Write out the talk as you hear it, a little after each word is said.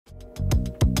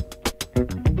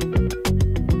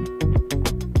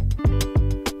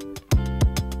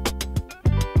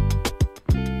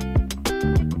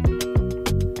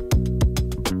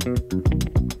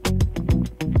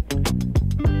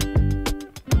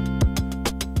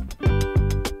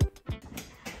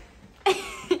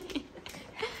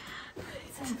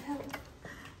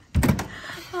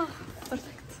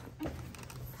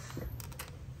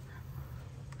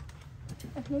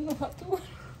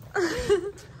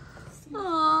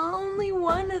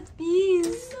at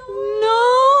these.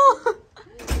 No!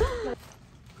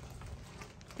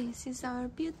 This is our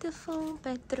beautiful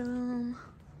bedroom.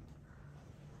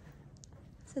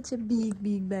 Such a big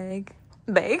bag.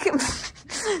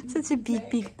 Such a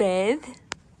big bed.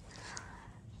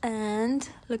 And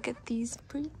look at these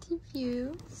pretty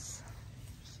views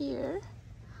here.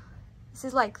 This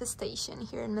is like the station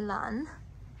here in Milan.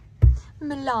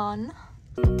 Milan.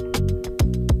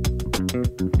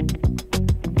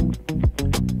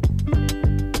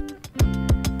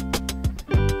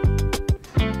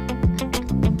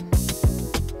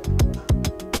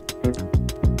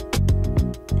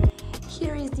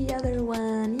 Here is the other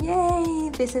one. Yay!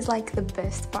 This is like the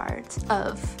best part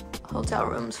of hotel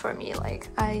rooms for me. Like,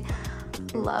 I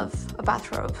love a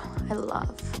bathrobe.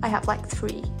 I have like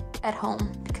 3 at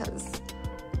home because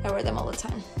I wear them all the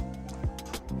time.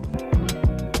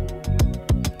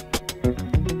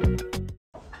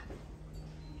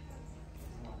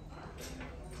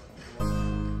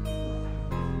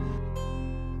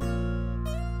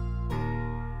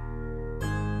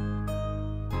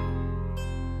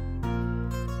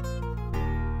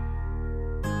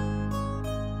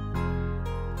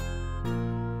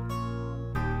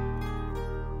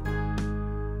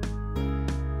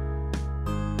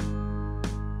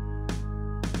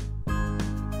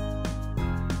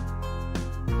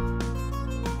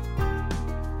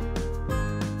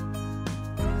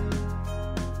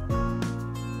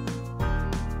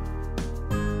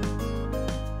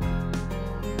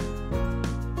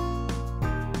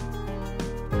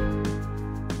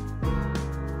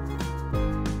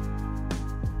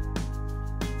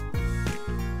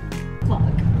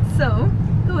 So,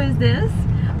 who is this?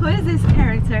 Who is this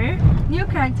character? New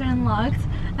character unlocked.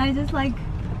 I just like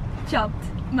chopped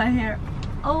my hair.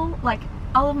 All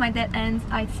of my dead ends,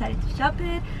 I decided to chop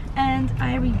it, and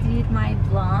I redid my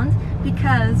blonde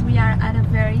because we are at a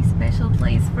very special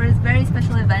place for a very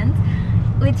special event,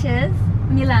 which is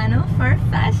Milano for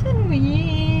Fashion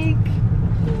Week.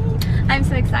 I'm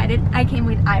so excited. I came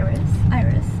with Iris.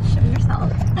 Iris, show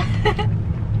yourself.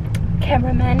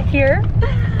 Cameraman here.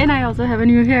 And I also have a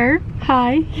new hair.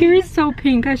 Hi. Here is so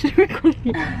pink. I should record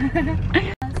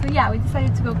it. So yeah, we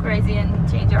decided to go crazy and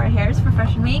change our hairs for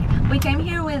Fashion Week. We came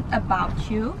here with About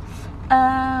You,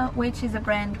 which is a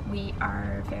brand we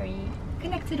are very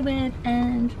connected with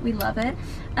and we love it.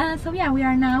 So yeah, we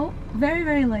are now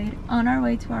very late on our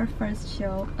way to our first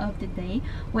show of the day,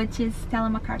 which is Stella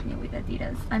McCartney with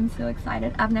Adidas. I'm so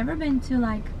excited. I've never been to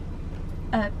like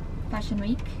a Fashion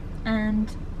Week and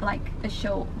like a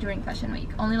show during Fashion Week,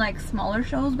 only like smaller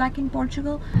shows back in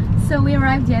Portugal. So we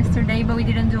arrived yesterday, but we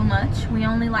didn't do much. We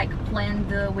only like planned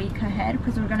the week ahead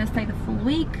because we're gonna stay the full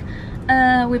week.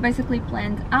 We basically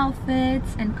planned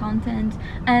outfits and content,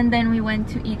 and then we went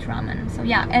to eat ramen. So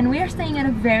yeah, and we are staying at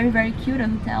a very cute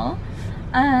hotel,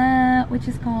 which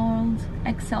is called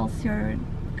Excelsior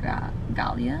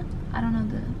Gallia. I don't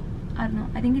know,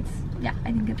 I think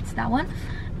it's that one.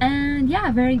 And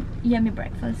yeah, very yummy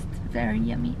breakfast, very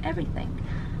yummy everything.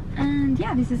 And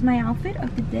yeah, this is my outfit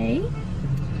of the day.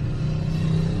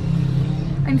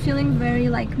 I'm feeling very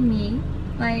like me.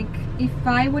 Like, if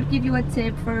I would give you a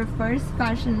tip for first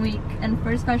Fashion Week and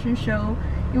first fashion show,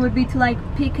 it would be to like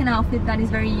pick an outfit that is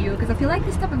very you, because I feel like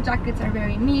this type of jackets are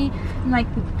very me, and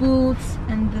like the boots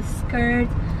and the skirt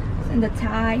and the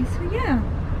tie. So yeah,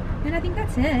 and I think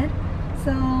that's it.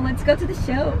 So let's go to the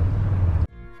show.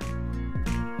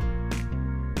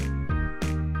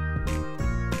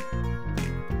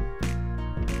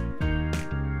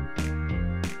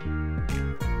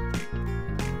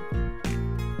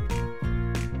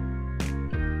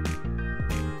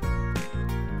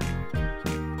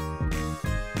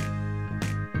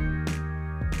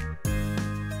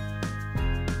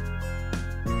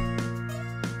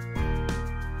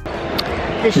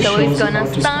 The show is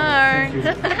gonna start.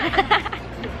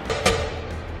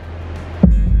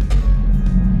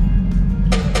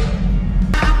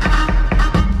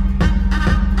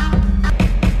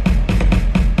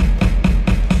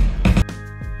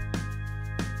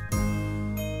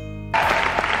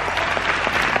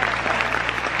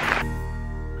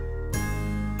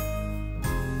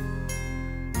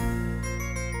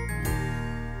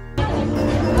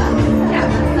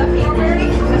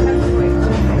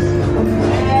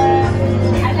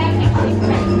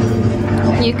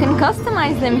 You can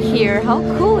customize them here. How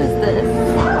cool is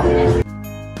this?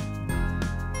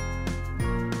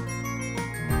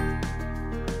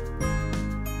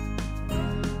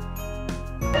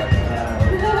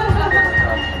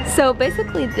 So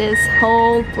basically this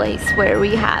whole place where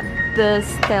we had the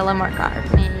Stella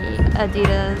McCartney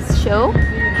Adidas show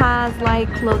has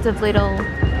like loads of little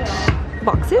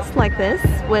boxes like this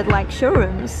with like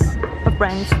showrooms of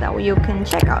brands that you can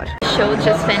check out. Show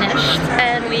just finished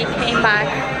and we came back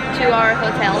to our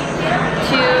hotel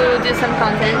to do some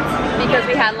content because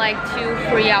we had like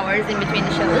 2-3 hours in between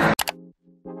the shows.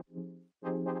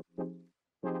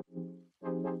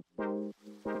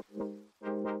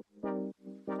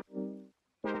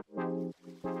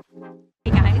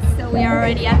 Hey guys, so we are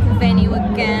already at the venue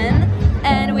again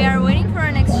and we are waiting for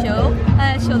our next show.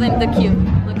 Show them the queue.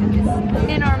 Look at this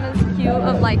enormous queue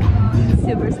of like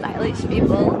super stylish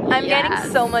people. I'm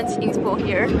getting so much inspo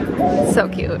here. So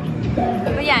cute.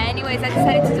 But yeah, anyways, I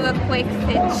decided to do a quick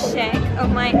fit check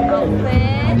of my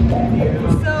outfit.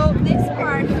 So this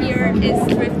part here is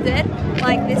thrifted.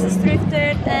 Like this is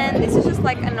thrifted and this is just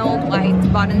like an old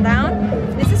white button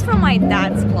down. This is from my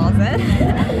dad's closet.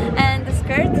 And the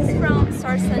skirt is from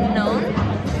Source Unknown.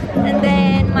 And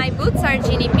then my boots are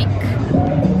Genie Pink.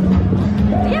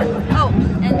 Yeah. Oh,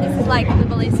 and this is like the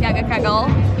Balenciaga Kaggle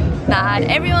that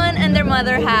everyone and their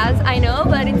mother has. I know,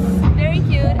 but it's very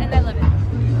cute and I love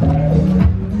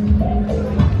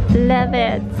it. Love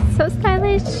it. So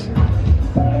stylish.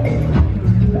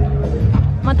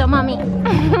 Moto mommy.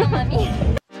 Moto mommy.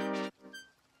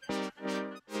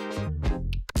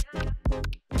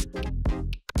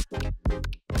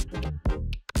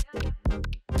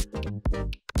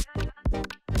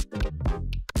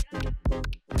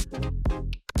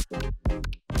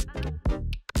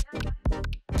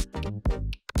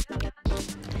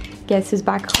 Guess who's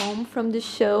back home from the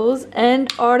shows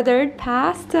and ordered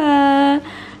pasta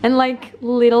and like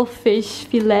little fish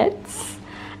fillets,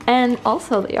 and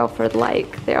also they offered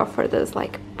us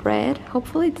like bread.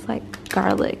 Hopefully it's like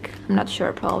garlic, I'm not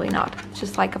sure, probably not, it's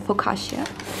just like a focaccia.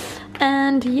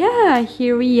 And yeah,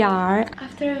 here we are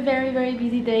after a very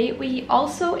busy day. We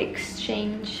also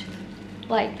exchanged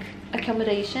like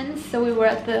accommodations, so we were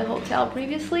at the hotel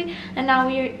previously and now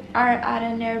we are at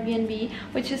an Airbnb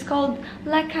which is called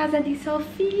La Casa di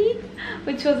Sophie,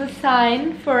 which was a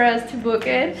sign for us to book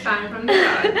it. Sign from the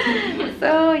God.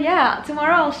 So yeah,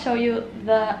 tomorrow I'll show you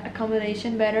the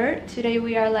accommodation better. Today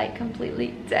we are like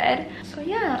completely dead, so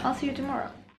yeah, I'll see you tomorrow.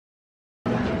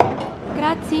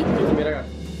 Grazie.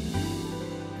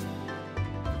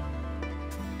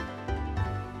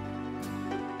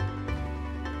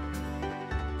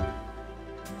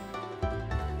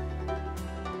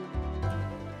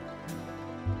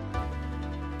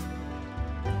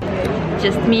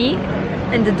 Just me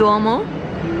and the Duomo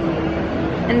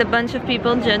and a bunch of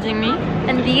people judging me.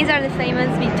 And these are the famous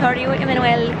Vittorio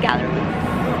Emanuele galleries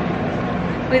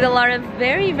with a lot of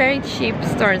very cheap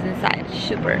stores inside.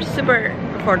 Super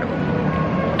affordable.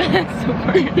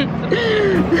 Super.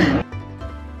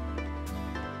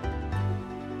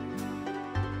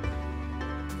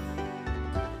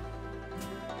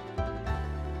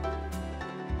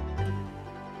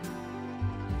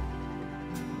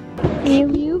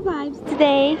 New vibes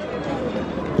today.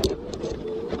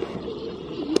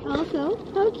 Also,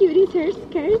 how cute is her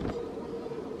skirt?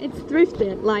 It's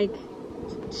thrifted, like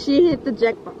she hit the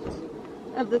jackpot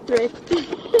of the thrift.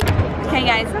 Okay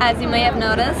guys, as you may have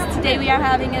noticed, today we are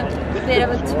having a bit of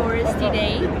a touristy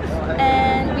day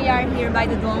and we are here by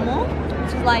the Duomo,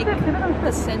 which is like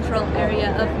the central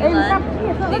area of Milan.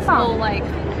 This whole like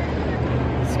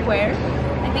square,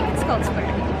 I think it's called square.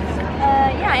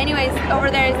 Yeah, anyways, over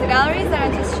there is the galleries that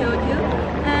I just showed you,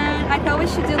 and I thought we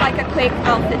should do like a quick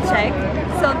outfit check.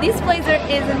 So this blazer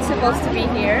isn't supposed to be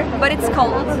here, but it's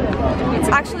cold. It's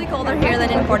actually colder here than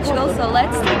in Portugal, so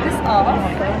let's take this off.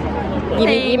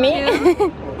 Gimme.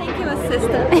 Thank you,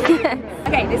 assistant.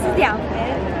 Okay, this is the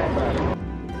outfit.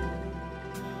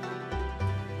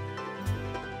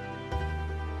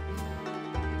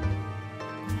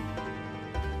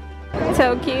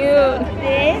 So cute.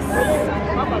 This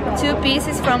two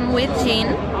pieces from with jean.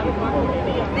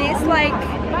 This like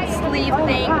sleeve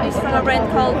thing is from a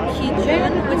brand called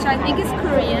Kijun, which I think is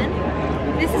Korean.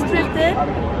 This is thrifted.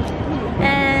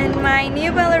 And my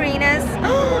new ballerinas.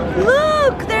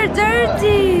 Look, they're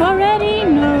dirty already.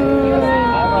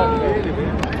 No.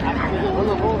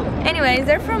 Anyways,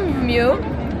 they're from Mew.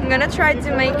 I'm gonna try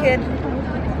to make it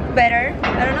better.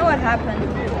 I don't know what happened.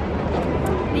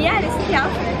 But yeah, this is the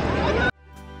outfit.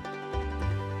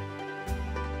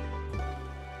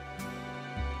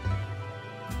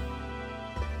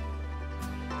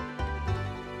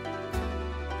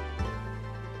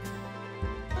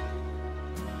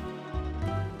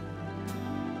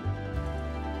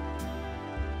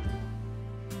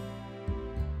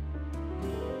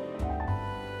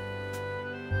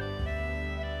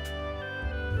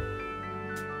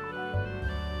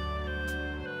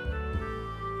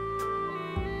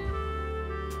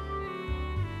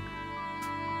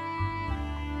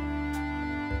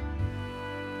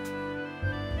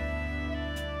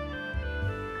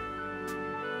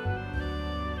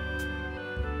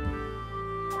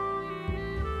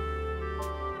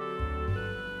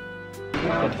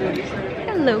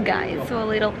 Hello guys, so a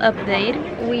little update.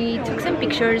 We took some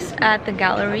pictures at the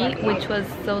gallery, which was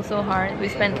so hard. We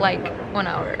spent like 1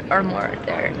 hour or more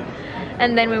there.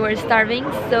 And then we were starving,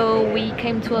 so we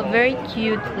came to a very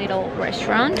cute little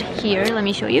restaurant here. Let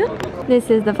me show you. This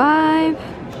is the vibe.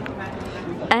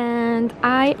 And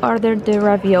I ordered the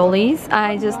raviolis.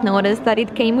 I just noticed that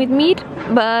it came with meat,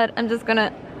 but I'm just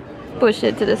gonna push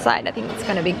it to the side. I think it's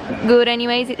gonna be good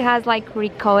anyways. It has like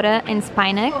ricotta and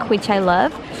spinach, which I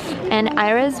love. And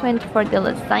Iris went for the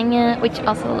lasagna, which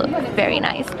also looked very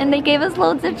nice. And they gave us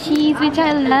loads of cheese, which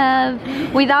I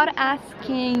love, without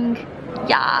asking.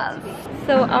 Yes.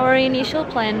 So our initial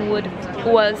plan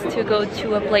was to go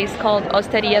to a place called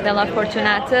Osteria della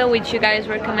Fortunata, which you guys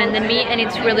recommended me, and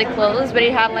it's really close, but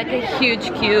it had like a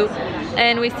huge queue.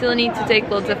 And we still need to take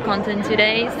loads of content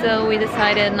today, so we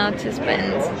decided not to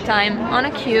spend time on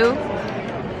a queue.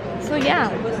 So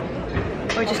yeah,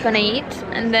 we're just gonna eat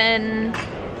and then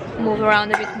move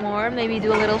around a bit more, maybe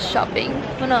do a little shopping,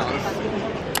 who knows.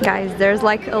 Guys, there's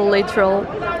like a literal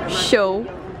show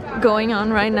going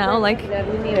on right now, like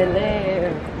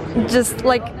just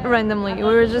like randomly. We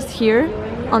were just here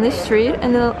on the street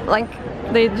and then like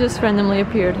they just randomly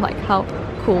appeared. Like, how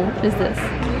cool is this?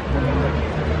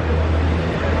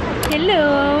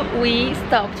 Hello, we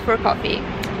stopped for coffee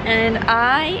and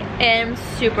I am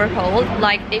super cold.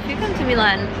 Like, if you come to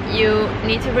Milan, you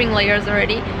need to bring layers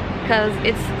already because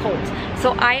it's cold.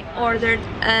 So I ordered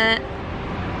a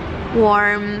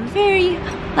warm, very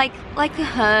like a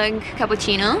hug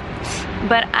cappuccino,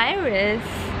 but Iris,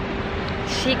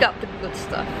 she got the good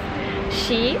stuff.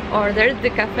 She ordered the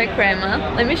cafe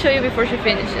crema. Let me show you before she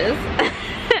finishes.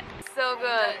 So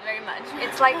good, very much.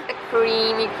 It's like a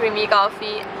creamy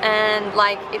coffee, and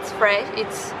like it's fresh.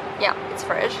 It's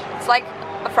fresh. It's like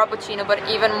a frappuccino, but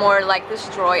even more like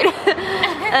destroyed.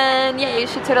 And yeah, you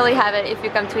should totally have it if you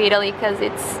come to Italy because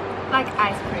it's like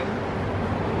ice cream.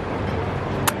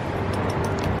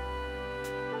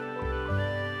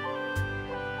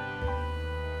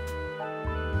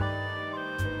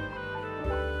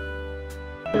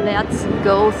 Let's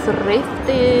go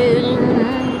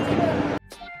thrifting.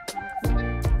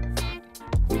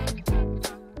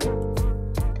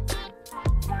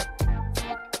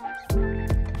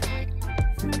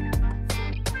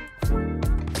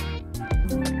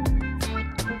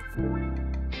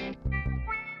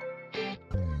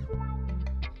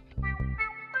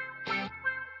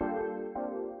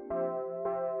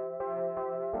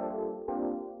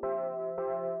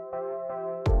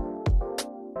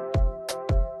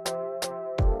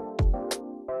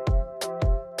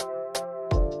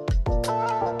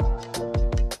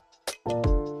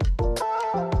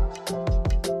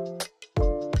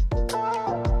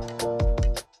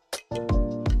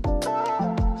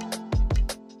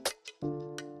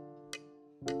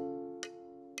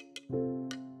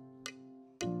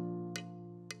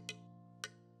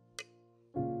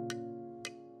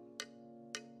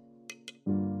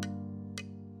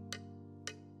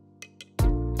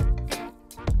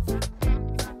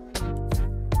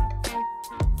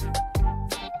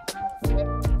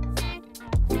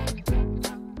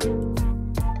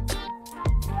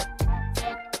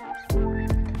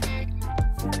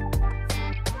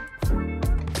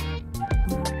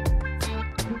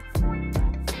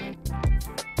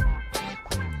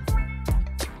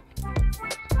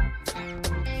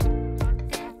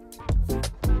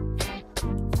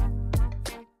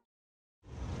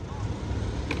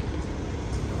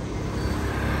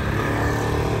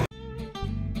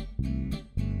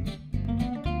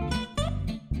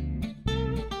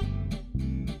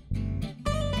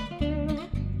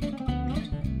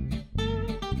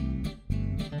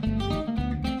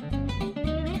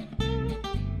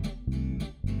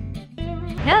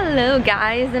 Hello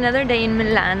guys, another day in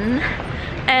Milan,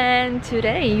 and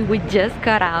today we just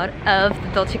got out of the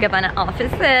Dolce & Gabbana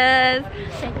offices.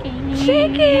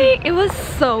 Checking! It was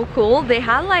so cool. They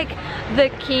had like the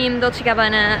Kim Dolce &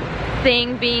 Gabbana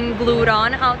thing being glued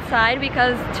on outside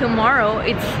because tomorrow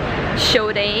it's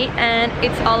show day and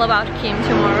it's all about Kim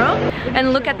tomorrow.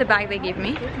 And look at the bag they give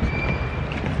me.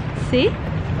 See?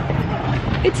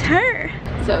 It's her!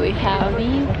 So we have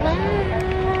these bags.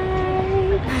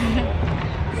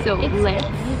 So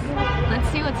let's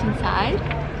see what's inside.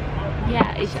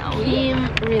 Yeah, it's Kim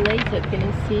related. Can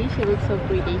you see? She looks so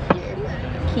pretty here.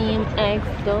 Kim X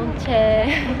Dolce.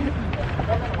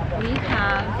 We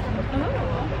have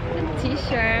the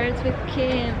t-shirts with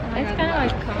Kim. Oh, it's kind of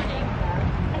iconic.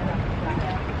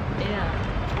 Yeah.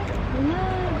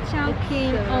 Look, Ciao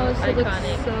Kim. So oh, so it looks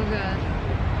iconic. so good.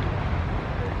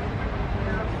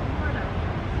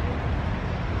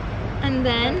 And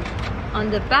then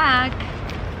on the back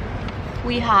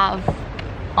we have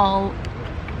all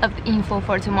of the info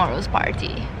for tomorrow's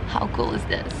party. How cool is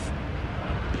this?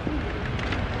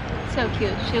 So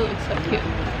cute, she looks so cute.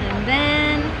 And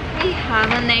then we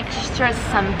have an extra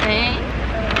something.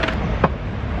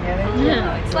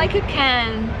 Yeah, it's like a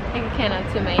can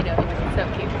of tomatoes. So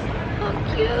cute. How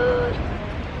cute.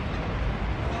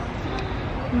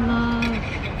 Love.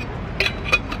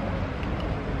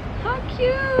 How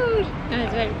cute. Oh,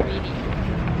 it's very pretty.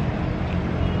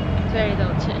 It's very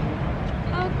dolce.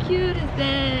 How cute is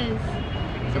this?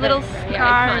 It's a little very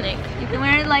scarf. iconic. You can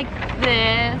wear it like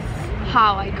this.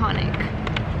 How iconic.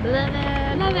 Love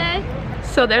it. Love it.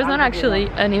 So there's not actually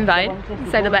an invite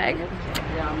inside the bag.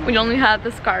 We only had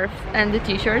the scarf and the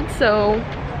t-shirt, so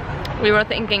we were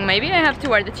thinking maybe I have to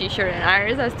wear the t-shirt and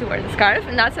Iris has to wear the scarf,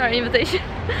 and that's our invitation.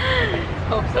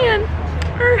 Hope so. And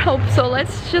I hope so.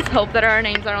 Let's just hope that our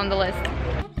names are on the list.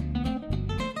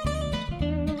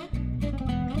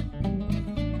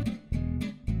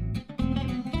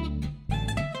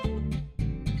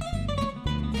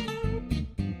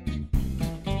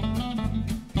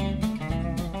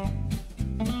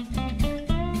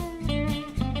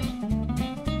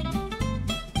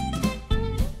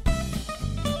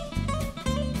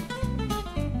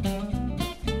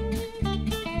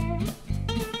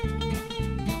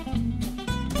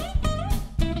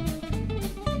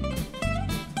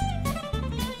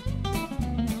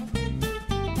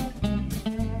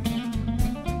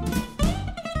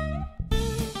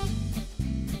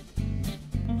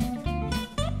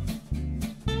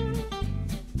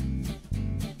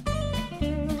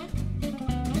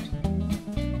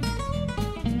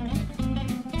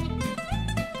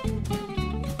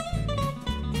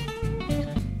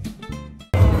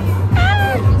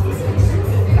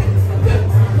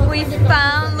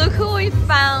 Look who we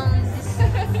found.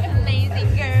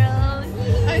 Amazing girl.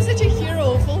 I'm such a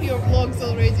hero of all your vlogs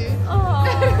already. Oh.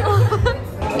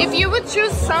 If you would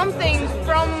choose something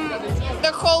from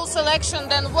the whole selection,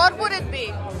 then what would it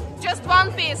be? Just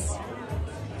one piece.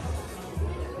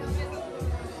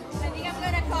 I think I'm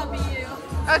gonna copy you.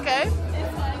 Okay.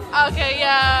 Okay,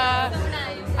 yeah. So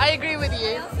nice. I agree with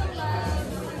you. I also love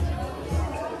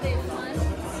this one.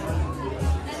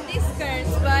 And these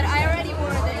skirts, but I already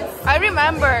wore this. I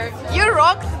remember you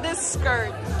rocked this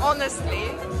skirt,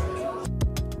 honestly.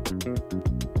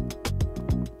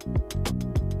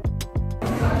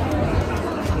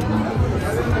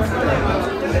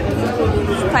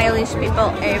 Stylish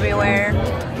people everywhere.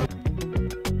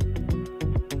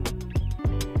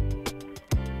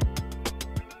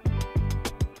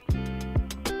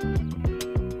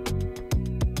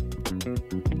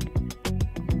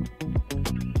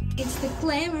 It's the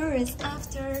glamorous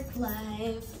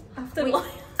afterlife.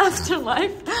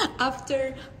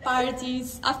 After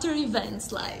parties, after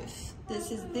events life.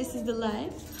 This is the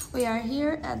life. We are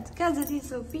here at Casa di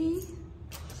Sophie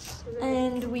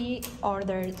and we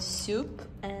ordered soup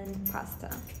and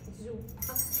pasta.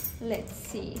 Let's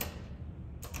see.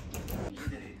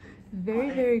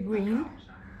 Very green,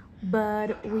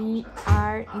 but we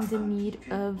are in the need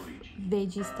of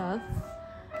veggie stuff.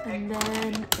 And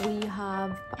then we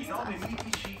have pasta,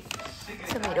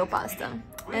 tomato pasta,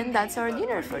 and that's our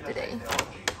dinner for today.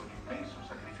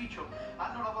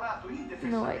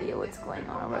 No idea what's going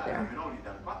on over there.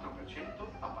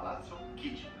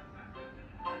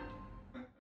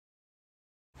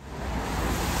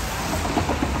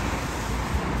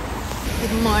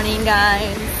 Good morning,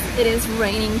 guys. It is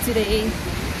raining today.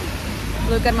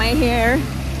 Look at my hair.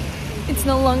 It's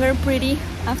no longer pretty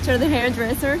after the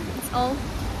hairdresser. It's all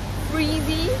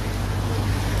frizzy.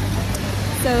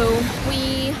 So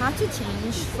we had to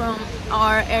change from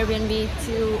our Airbnb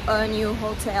to a new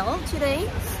hotel today.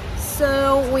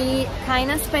 So we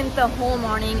kind of spent the whole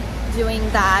morning doing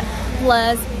that,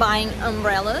 plus buying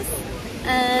umbrellas.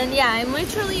 And yeah, I'm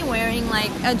literally wearing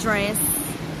like a dress.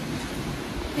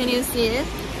 Can you see it?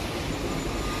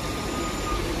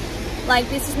 Like,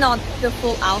 this is not the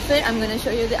full outfit. I'm gonna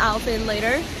show you the outfit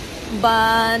later.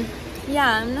 But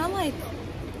yeah, I'm not like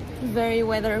very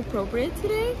weather appropriate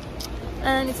today.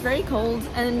 And it's very cold,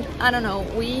 and I don't know,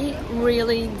 we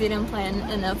really didn't plan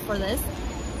enough for this.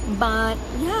 But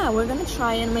yeah, we're gonna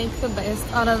try and make the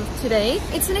best out of today.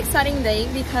 It's an exciting day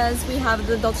because we have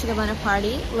the Dolce & Gabbana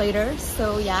party later,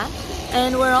 so yeah.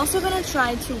 And we're also gonna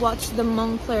try to watch the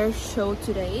Moncler show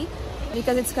today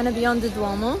because it's gonna be on the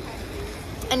Duomo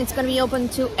and it's gonna be open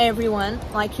to everyone.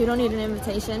 Like, you don't need an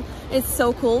invitation. It's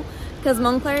so cool because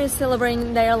Moncler is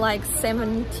celebrating their like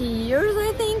 70 years,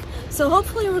 I think. So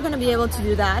hopefully we're gonna be able to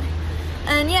do that.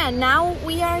 And yeah, now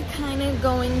we are kind of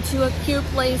going to a cute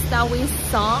place that we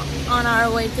saw on our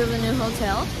way to the new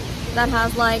hotel that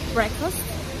has like breakfast.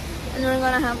 and we're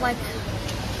gonna have like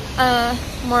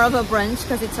more of a brunch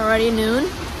because it's already noon,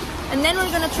 and then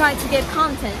we're gonna try to get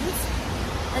content,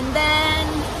 and then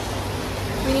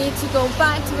we need to go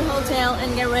back to the hotel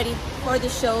and get ready for the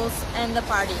shows and the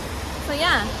party. So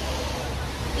yeah,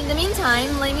 in the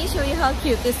meantime, let me show you how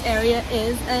cute this area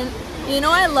is. And you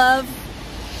know, I love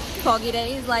foggy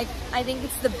days. Like, I think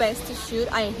it's the best to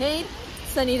shoot. I hate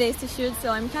sunny days to shoot, so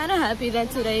I'm kind of happy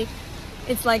that today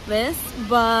it's like this.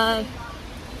 But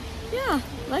yeah,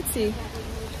 let's see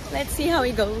how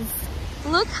it goes.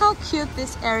 Look how cute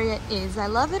this area is. I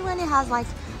love it when it has like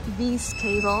these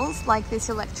cables, like these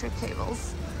electric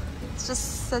cables. It's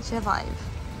just such a vibe.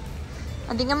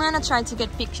 I think I'm gonna try to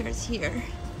get pictures here,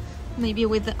 maybe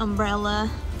with the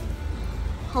umbrella.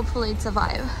 Hopefully it's a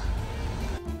vibe.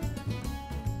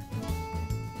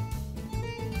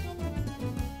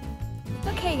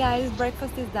 Okay guys,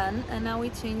 breakfast is done, and now we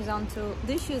change on to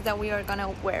the shoes that we are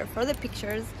gonna wear for the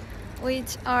pictures,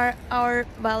 which are our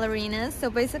ballerinas. So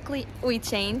basically we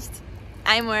changed.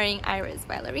 I'm wearing Iris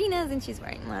ballerinas and she's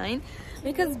wearing mine,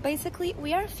 because basically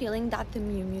we are feeling that the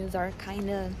Miu Mius are kind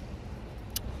of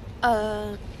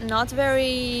not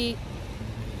very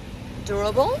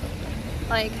durable.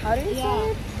 Like, how do you say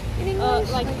it in English?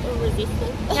 Like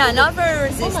resistant? Yeah, not very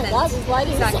resistant. Oh my god, this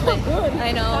lighting is so good.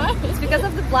 I know. It's because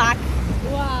of the black.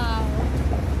 Wow.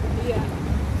 Yeah.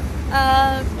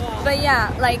 But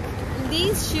yeah, like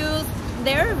these shoes,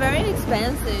 they're very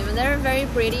expensive and they're very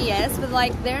pretty, yes, but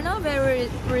like they're not very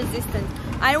resistant.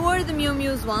 I wore the Miu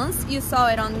Mius once. You saw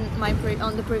it on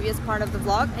on the previous part of the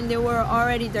vlog, and they were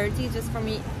already dirty just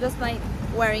by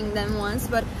wearing them once.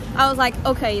 But I was like,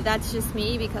 okay, that's just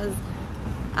me, because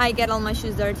I get all my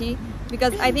shoes dirty,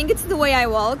 because I think it's the way I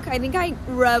walk. I think I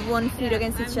rub one foot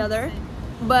against each other.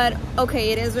 But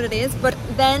okay, it is what it is. But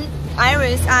then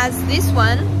Iris has this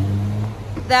one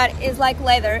that is like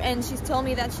leather, and she's told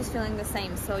me that she's feeling the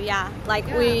same. So yeah, like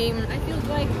I feel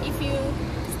like if you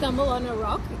stumble on a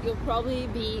rock, you'll probably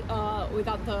be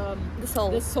without the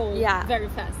sole. Yeah, very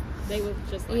fast. They would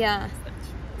just like snatch.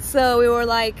 So we were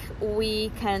like,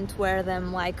 we can't wear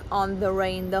them like on the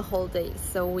rain the whole day.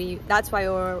 So that's why we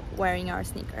were wearing our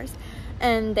sneakers.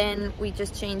 And then we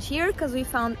just changed here because we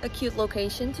found a cute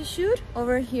location to shoot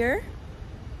over here.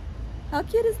 How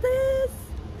cute is this?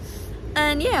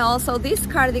 And yeah, also this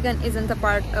cardigan isn't a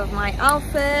part of my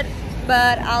outfit,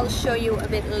 but I'll show you a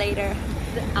bit later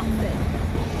the outfit.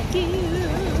 Cute.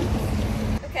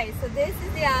 Okay, so this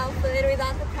is the outfit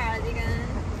without the cardigan.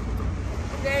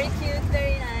 Very cute,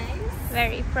 very nice.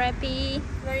 Very preppy.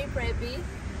 Very preppy.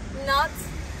 Not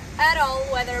at all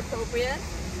weather appropriate,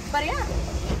 but yeah.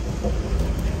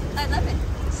 I love it.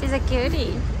 She's a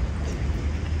cutie.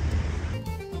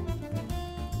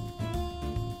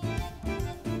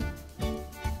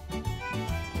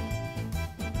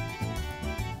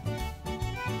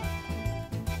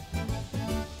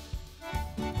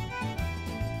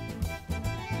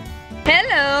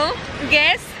 Hello!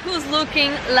 Guess who's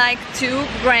looking like two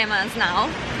grandmas now?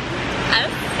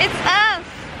 Us? It's us!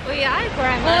 We are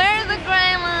grandmas. We're the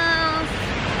grandmas!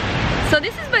 So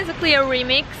this is basically a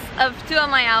remix of two of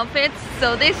my outfits.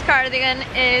 So this cardigan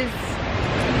is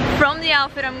from the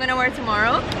outfit I'm gonna wear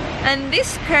tomorrow, and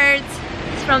this skirt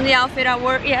is from the outfit I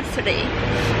wore yesterday,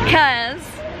 because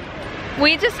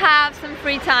we just have some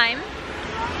free time.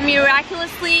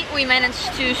 Miraculously we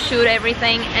managed to shoot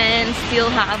everything and still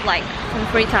have like some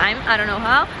free time. I don't know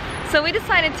how. So we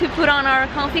decided to put on our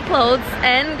comfy clothes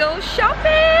and go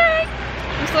shopping.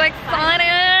 I'm so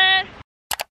excited.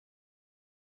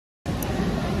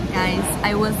 Guys,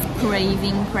 I was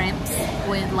craving crepes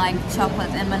with like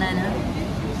chocolate and banana.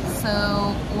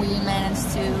 So we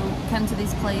managed to come to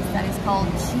this place that is called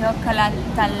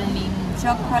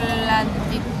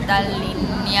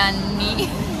Chocolatitaliani.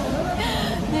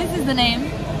 This is the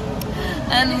name.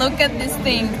 And look at this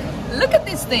thing. Look at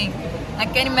this thing. I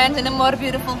can't imagine a more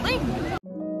beautiful thing.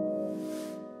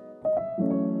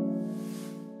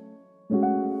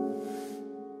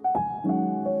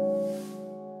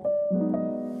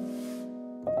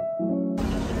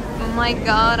 Oh my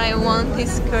god, I want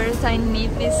this skirt. I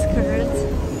need this skirt.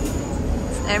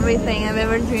 It's everything I've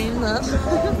ever dreamed of.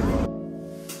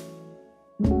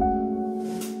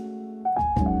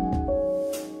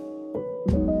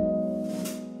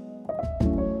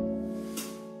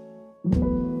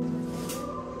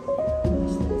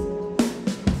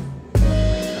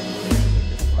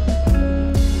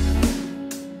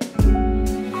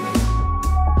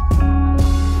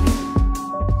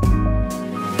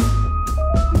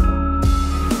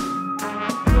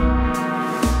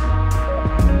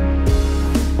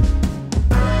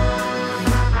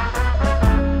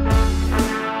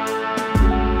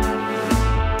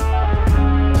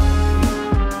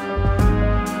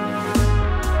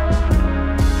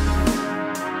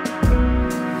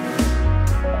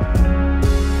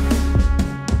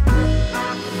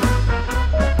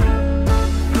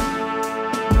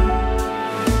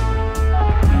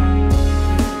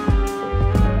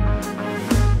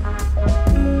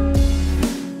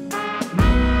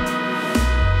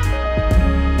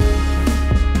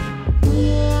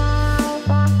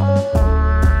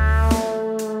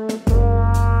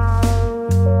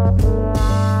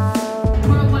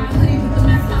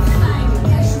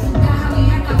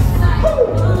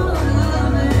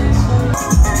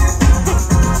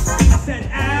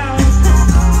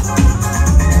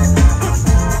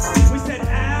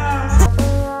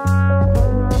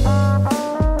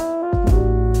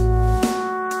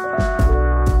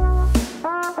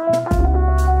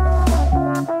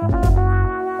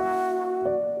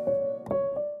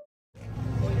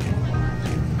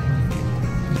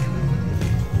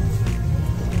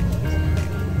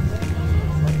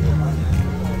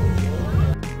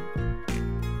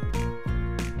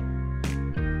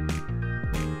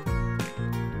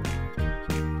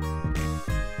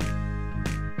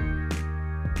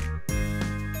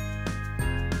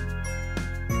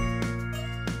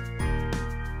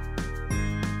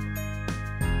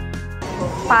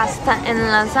 pasta and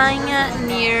lasagna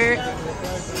near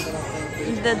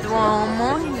the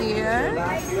Duomo here.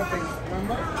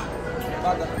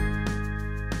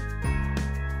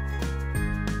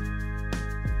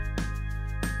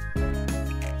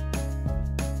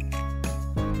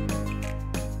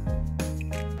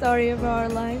 Story of our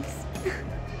lives.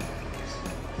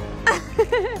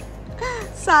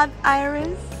 Sad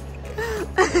Iris.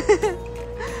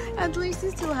 At least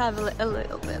you still have a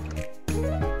little bit.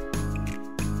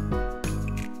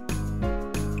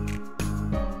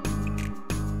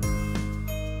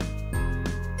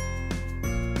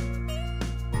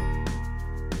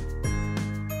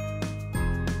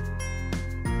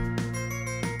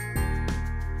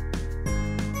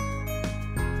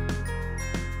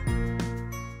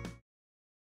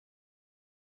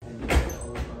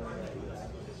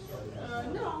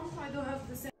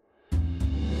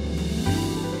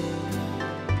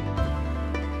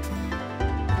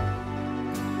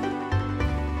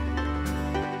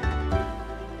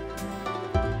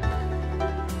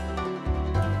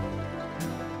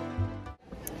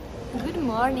 Good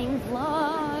morning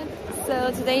vlog.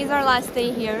 So today is our last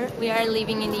day here. We are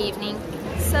leaving in the evening.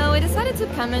 So we decided to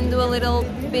come and do a little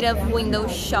bit of window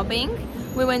shopping.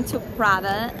 We went to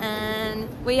Prada and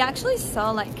we actually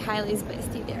saw like Kylie's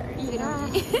bestie there.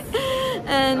 Yeah.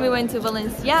 And we went to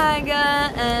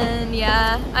Balenciaga and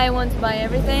yeah, I want to buy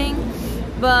everything,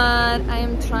 but I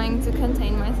am trying to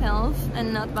contain myself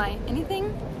and not buy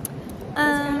anything. It's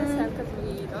kind of sad because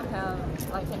we don't have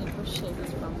like any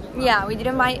purchases from you. Yeah, we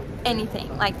didn't buy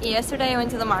anything. Like yesterday I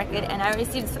went to the market and I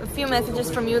received a few messages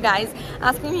from you guys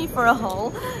asking me for a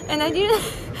haul, and I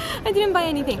didn't buy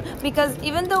anything because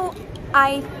even though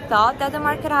I thought that the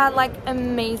market had like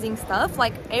amazing stuff,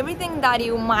 like everything that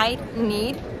you might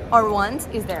need or want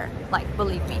is there, like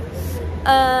believe me.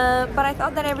 But I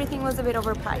thought that everything was a bit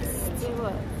overpriced. It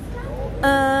was.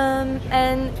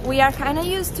 And we are kind of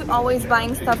used to always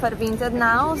buying stuff at Vinted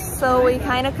now, so we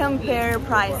kind of compare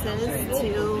prices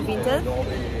to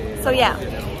Vinted. So yeah,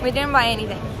 we didn't buy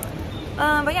anything.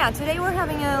 But yeah, today we're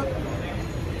having a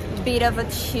bit of a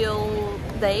chill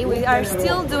day. We are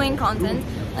still doing content.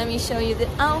 Let me show you the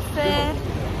outfit.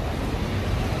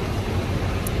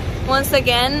 Once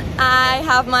again, I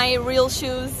have my real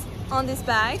shoes on this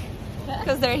bag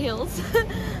because they're heels.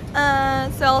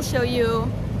 So I'll show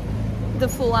you the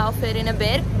full outfit in a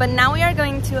bit, but now we are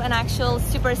going to an actual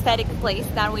super aesthetic place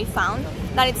that we found,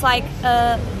 that it's like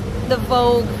the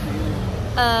Vogue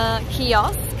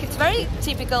kiosk. It's very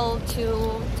typical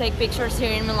to take pictures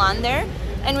here in Milan there,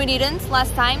 and we didn't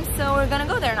last time, so we're gonna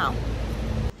go there now.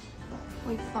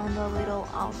 We found a little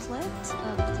outlet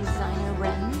of designer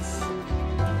brands.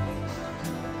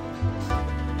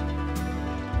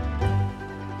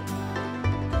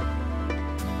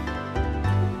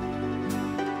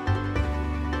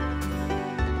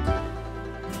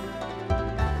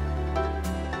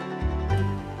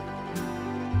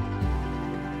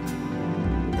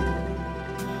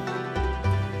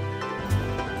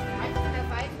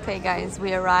 Okay guys,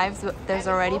 we arrived. There's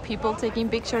already people taking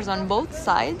pictures on both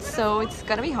sides, so it's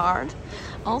gonna be hard.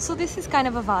 Also, this is kind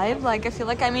of a vibe, like I feel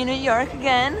like I'm in New York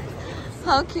again.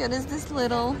 How cute is this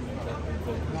little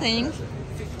thing?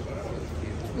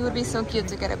 It would be so cute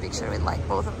to get a picture with like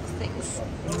both of the things.